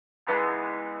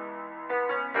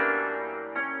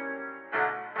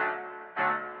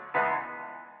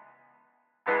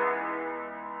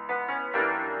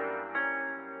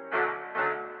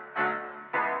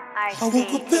I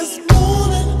woke up this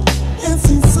morning and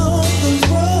seen something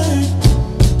bright.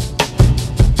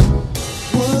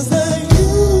 Was that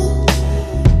you?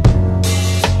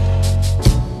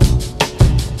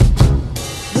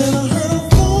 Then I heard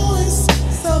a voice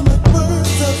sound like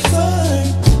birds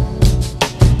outside.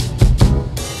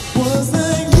 Was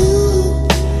that you?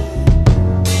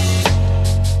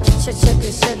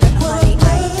 Sugar, sugar, honey,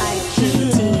 ice,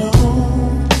 tea.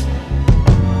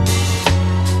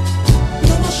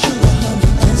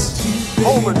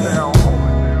 Hold it down.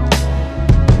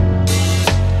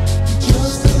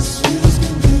 Just as sweet as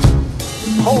can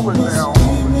be. Hold it down.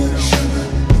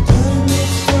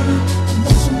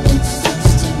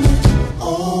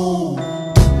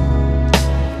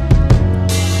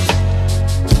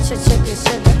 Sugar,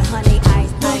 sugar, honey,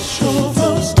 ice,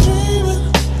 tea. Dreaming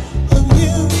of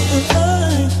you and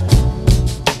I.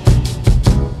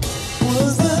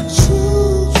 Was that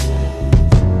true?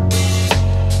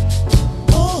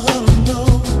 Oh, I don't know.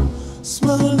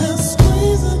 Smiling and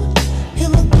squeezing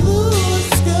in the blue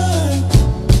sky.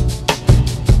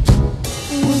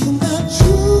 Wasn't that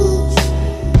true?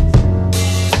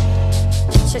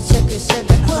 Sugar,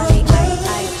 sugar, honey,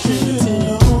 ice, tea.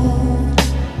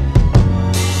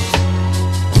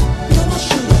 You're my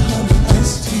sugar, honey,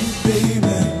 iced tea,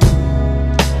 baby.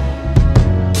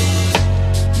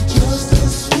 Just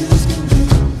as sweet as can be.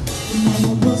 Your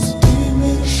mama must be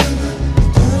made of sugar. Your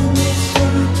daddy makes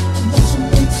butter, and that's what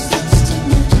makes sense to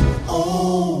me.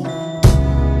 Oh,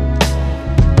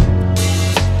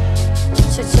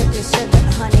 Sugar, sugar,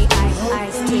 honey,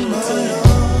 ice, tea.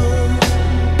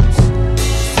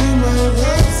 see my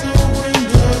life's a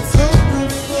window, it's open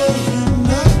for you,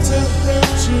 not to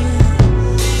hurt you.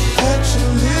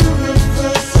 Actually,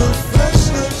 reverse so fresh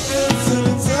like dancing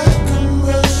inside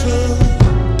commercial.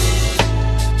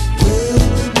 We'll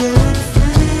be blowing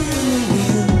free in the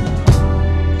wind.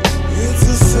 It's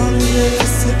a sunny day, I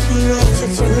sip it up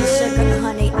and Sugar, breathe. sugar,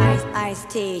 honey, ice,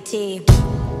 tea.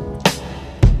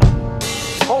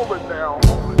 Hold it down.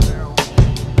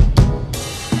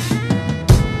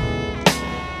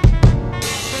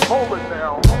 Hold it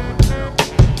down.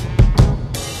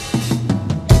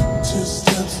 Two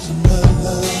steps to my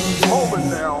love. Hold it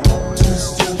down. Two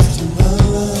steps to my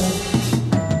love.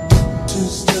 Two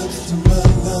steps to my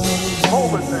love.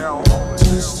 Hold it down.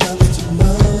 Two steps to my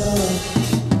love.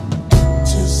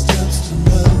 Two steps to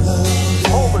my love.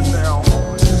 Hold it down.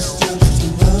 Two steps to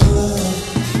my love.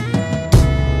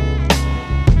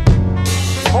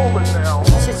 Hold it down.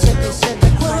 Sugar,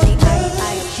 sugar, honey,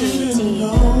 ice, tea.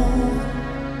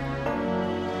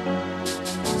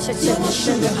 Sugar,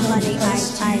 sugar, honey,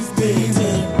 ice, tea.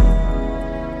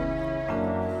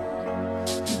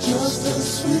 Just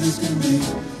as sweet as can be.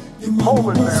 Your mama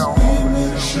Hold it must down. be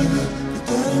made of sugar. Your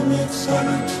daddy makes butter,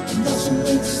 and that's what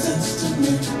makes sense to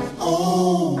me.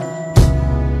 Oh,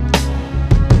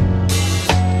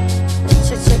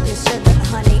 Sugar, sugar,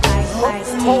 honey,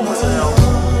 ice, Hold it tea. down.